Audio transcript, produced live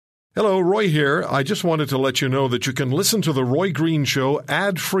Hello, Roy here. I just wanted to let you know that you can listen to The Roy Green Show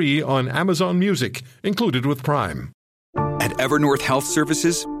ad-free on Amazon Music, included with Prime. At Evernorth Health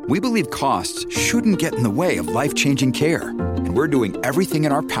Services, we believe costs shouldn't get in the way of life-changing care, and we're doing everything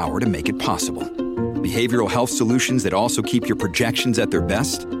in our power to make it possible. Behavioral health solutions that also keep your projections at their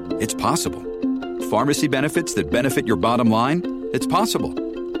best? It's possible. Pharmacy benefits that benefit your bottom line? It's possible.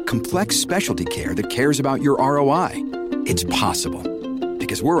 Complex specialty care that cares about your ROI? It's possible.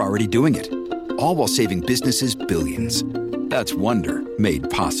 Because we're already doing it, all while saving businesses billions. That's Wonder made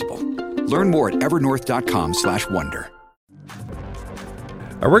possible. Learn more at evernorth.com/wonder.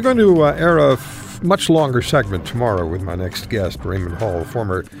 We're going to air a much longer segment tomorrow with my next guest, Raymond Hall,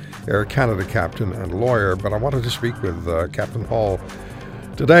 former Air Canada captain and lawyer. But I wanted to speak with Captain Hall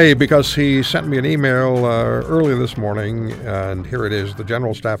today because he sent me an email earlier this morning, and here it is. The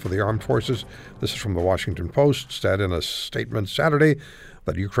General Staff of the Armed Forces, this is from the Washington Post, said in a statement Saturday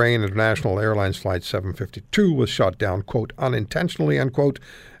that Ukraine International Airlines Flight 752 was shot down, quote, unintentionally, unquote,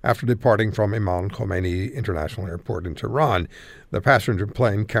 after departing from Imam Khomeini International Airport in Tehran. The passenger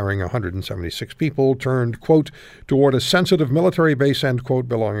plane carrying 176 people turned, quote, toward a sensitive military base, end quote,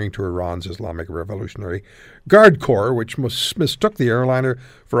 belonging to Iran's Islamic Revolutionary Guard Corps, which mistook the airliner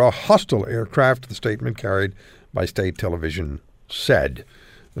for a hostile aircraft, the statement carried by state television said.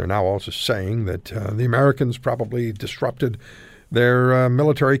 They're now also saying that the Americans probably disrupted their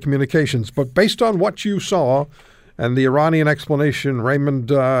military communications. But based on what you saw and the Iranian explanation, Raymond,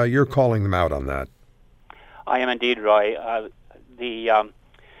 you're calling them out on that. I am indeed, Roy. The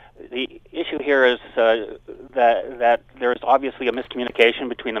issue here is that there's obviously a miscommunication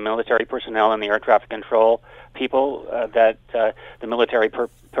between the military personnel and the air traffic control people, that the military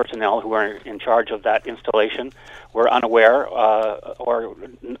personnel who are in charge of that installation were unaware or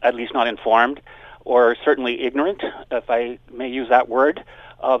at least not informed, or certainly ignorant, if I may use that word,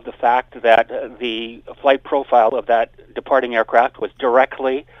 of the fact that the flight profile of that departing aircraft was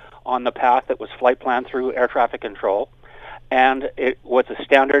directly on the path that was flight planned through air traffic control. And it was a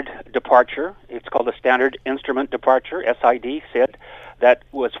standard departure. It's called a Standard Instrument Departure, SID, that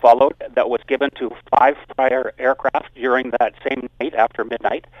was followed, that was given to 5 prior aircraft during that same night after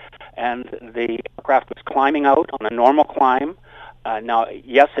midnight. And the aircraft was climbing out on a normal climb. Now,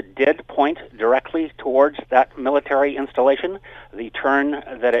 yes, it did point directly towards that military installation. The turn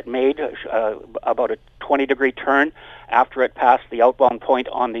that it made, about a 20-degree turn after it passed the outbound point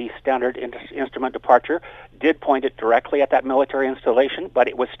on the Standard Instrument Departure, did point it directly at that military installation, but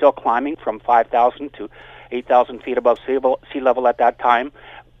it was still climbing from 5,000 to 8,000 feet above sea level at that time,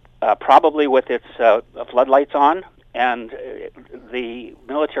 probably with its floodlights on. And the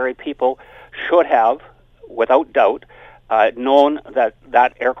military people should have, without doubt, known that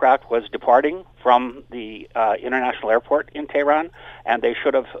that aircraft was departing from the international airport in Tehran, and they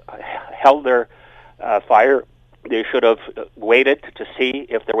should have held their fire. They should have waited to see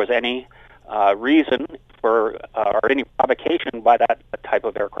if there was any reason for or any provocation by that type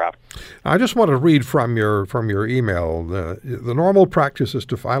of aircraft. I just want to read from your email. The normal practice is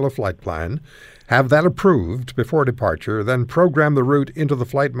to file a flight plan, have that approved before departure, then program the route into the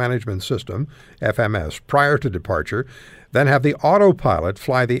Flight Management System, FMS, prior to departure, then have the autopilot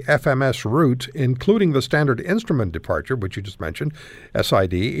fly the FMS route, including the Standard Instrument Departure, which you just mentioned,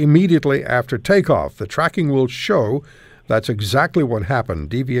 SID, immediately after takeoff. The tracking will show that's exactly what happened.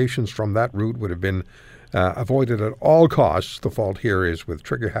 Deviations from that route would have been avoided at all costs. The fault here is with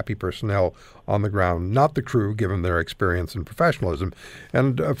trigger-happy personnel on the ground, not the crew, given their experience and professionalism.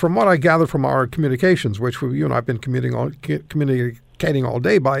 And from what I gather from our communications, which you and I have been communicating all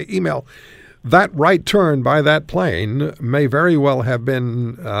day by email, that right turn by that plane may very well have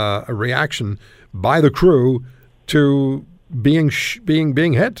been a reaction by the crew to being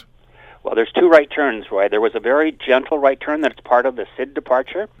hit. Well, there's 2 right turns, Roy. There was a very gentle right turn that's part of the SID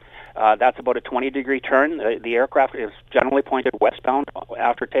departure. That's about a 20-degree turn. The aircraft is generally pointed westbound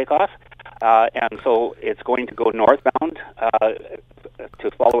after takeoff, and so it's going to go northbound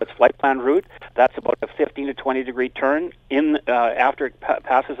to follow its flight plan route. That's about a 15 to 20-degree turn after it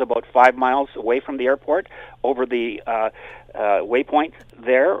passes about 5 miles away from the airport over the waypoint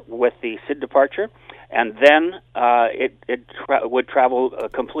there with the SID departure. And then it would travel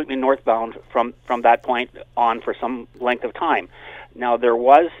completely northbound from that point on for some length of time. Now, there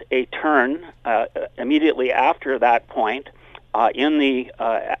was a turn immediately after that point in the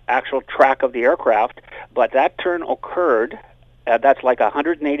actual track of the aircraft, but that turn occurred, that's like a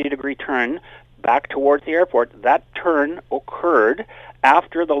 180-degree turn back towards the airport. That turn occurred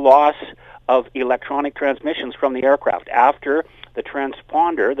after the loss of electronic transmissions from the aircraft, after the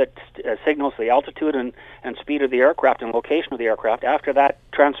transponder that signals the altitude and speed of the aircraft and location of the aircraft, after that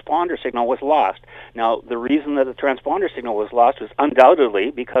transponder signal was lost. Now, the reason that the transponder signal was lost was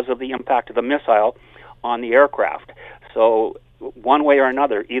undoubtedly because of the impact of the missile on the aircraft. So one way or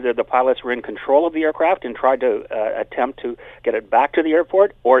another, either the pilots were in control of the aircraft and tried to attempt to get it back to the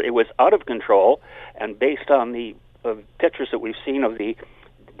airport, or it was out of control, and based on the pictures that we've seen of the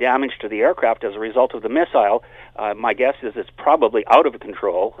damage to the aircraft as a result of the missile, my guess is it's probably out of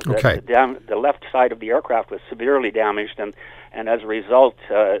control. Okay. The left side of the aircraft was severely damaged, and as a result,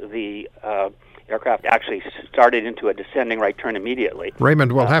 the aircraft actually started into a descending right turn immediately.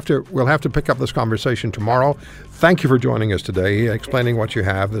 Raymond, we'll have to pick up this conversation tomorrow. Thank you for joining us today, explaining what you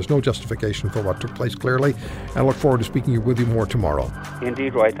have. There's no justification for what took place, clearly, and I look forward to speaking with you more tomorrow.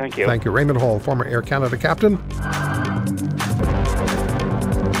 Indeed, Roy. Thank you. Thank you. Raymond Hall, former Air Canada captain.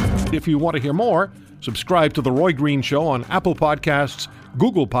 If you want to hear more, subscribe to The Roy Green Show on Apple Podcasts,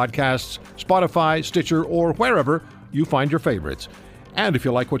 Google Podcasts, Spotify, Stitcher, or wherever you find your favorites. And if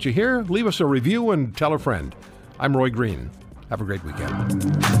you like what you hear, leave us a review and tell a friend. I'm Roy Green. Have a great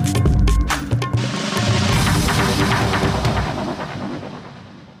weekend.